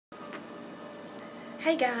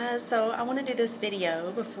Hey guys, so I want to do this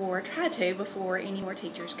video before any more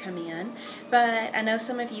teachers come in, but I know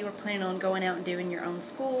some of you are planning on going out and doing your own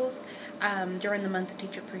schools during the month of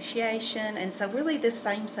Teacher Appreciation, and so really this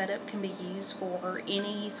same setup can be used for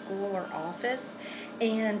any school or office.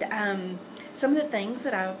 And some of the things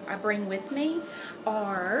that I bring with me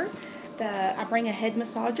are I bring a head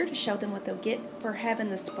massager to show them what they'll get for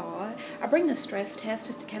having the spa. I bring the stress test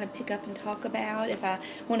just to kind of pick up and talk about if I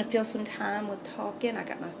want to fill some time with talking. I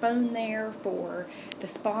got my phone there for the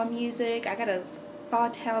spa music. I got a spa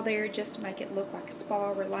towel there just to make it look like a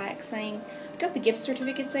spa, relaxing. I've got the gift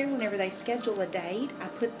certificates there whenever they schedule a date. I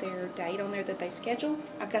put their date on there that they schedule.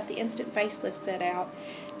 I've got the instant facelift set out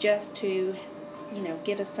just to,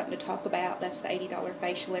 give us something to talk about. That's the $80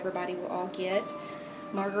 facial everybody will all get.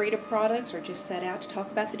 Margarita products are just set out to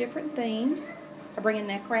talk about the different themes. I bring a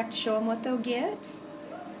neck wrap to show them what they'll get.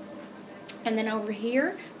 And then over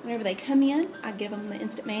here, whenever they come in, I give them the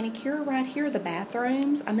instant manicure. Right here, the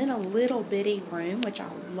bathrooms. I'm in a little bitty room, which I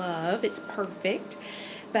love. It's perfect.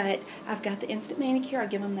 But I've got the instant manicure. I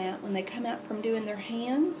give them that. When they come out from doing their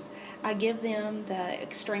hands, I give them the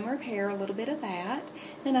extreme repair, a little bit of that.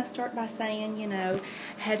 And I start by saying,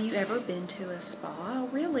 have you ever been to a spa?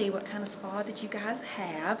 Really, what kind of spa did you guys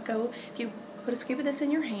have? If you put a scoop of this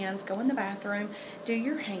in your hands, go in the bathroom, do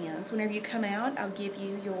your hands. Whenever you come out, I'll give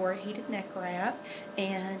you your heated neck wrap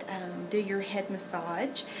and do your head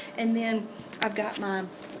massage. And then I've got my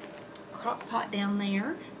crock pot down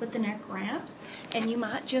there with the neck wraps, and you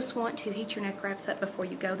might just want to heat your neck wraps up before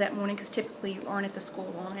you go that morning, because typically you aren't at the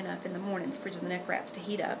school long enough in the mornings for the neck wraps to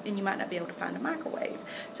heat up, and you might not be able to find a microwave,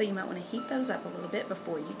 so you might want to heat those up a little bit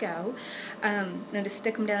before you go. Now just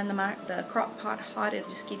stick them down in the crock pot hot. It'll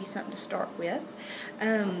just give you something to start with.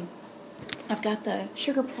 I've got the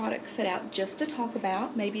sugar products set out just to talk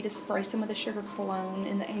about, maybe to spray some of the sugar cologne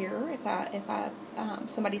in the air if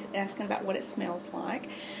somebody's asking about what it smells like.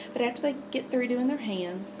 But after they get through doing their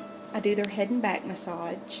hands, I do their head and back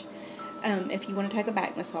massage. If you want to take a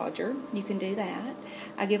back massager, you can do that.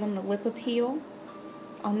 I give them the lip appeal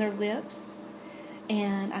on their lips,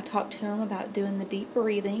 and I talk to them about doing the deep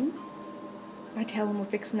breathing. I tell them we're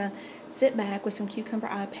fixing to sit back with some cucumber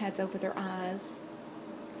eye pads over their eyes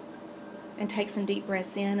and take some deep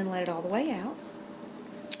breaths in and let it all the way out.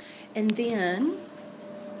 And then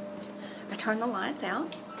I turn the lights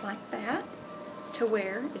out like that to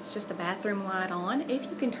where it's just a bathroom light on. If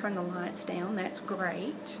you can turn the lights down, that's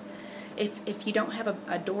great. If you don't have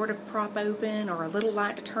a door to prop open or a little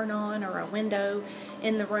light to turn on or a window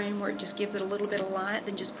in the room where it just gives it a little bit of light,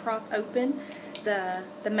 then just prop open the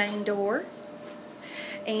main door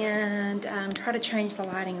and try to change the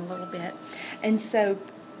lighting a little bit. And so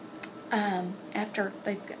after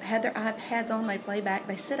they've had their iPads on, they lay back,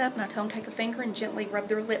 they sit up, and I tell them to take a finger and gently rub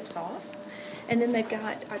their lips off. And then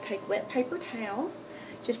I take wet paper towels,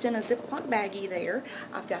 just in a Ziploc baggie there.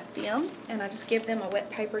 I've got them, and I just give them a wet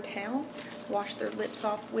paper towel, wash their lips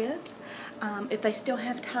off with. If they still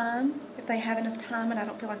have time, if they have enough time and I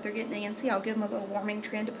don't feel like they're getting antsy, I'll give them a little warming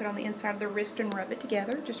trend to put on the inside of their wrist and rub it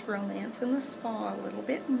together, just romance in the spa a little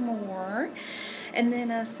bit more. And then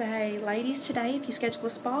I say, ladies, today, if you schedule a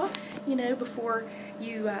spa, before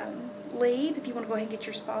you leave, if you want to go ahead and get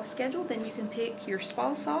your spa scheduled, then you can pick your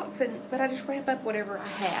spa socks. But I just wrap up whatever I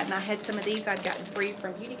had. And I had some of these I'd gotten free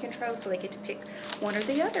from Beauty Control, so they get to pick one or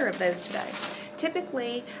the other of those today.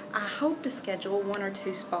 Typically, I hope to schedule 1 or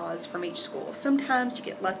 2 spas from each school. Sometimes you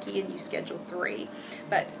get lucky and you schedule 3,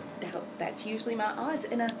 but that's usually my odds,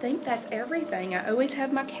 and I think that's everything. I always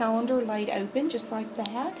have my calendar laid open just like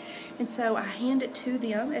that, and so I hand it to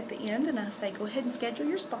them at the end, and I say, go ahead and schedule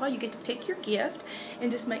your spa. You get to pick your gift, and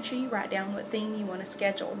just make sure you write down what theme you want to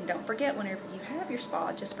schedule. And don't forget, whenever you have your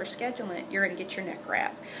spa, just for scheduling it, you're going to get your neck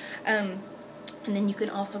wrap. And then you can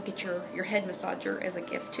also get your head massager as a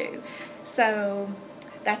gift too. So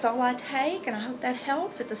that's all I take, and I hope that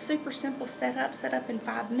helps. It's a super simple setup, set up in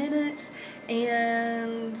 5 minutes,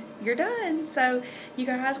 and you're done. So you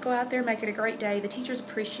guys go out there, make it a great day. The teachers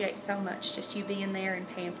appreciate so much just you being there and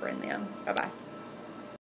pampering them. Bye-bye.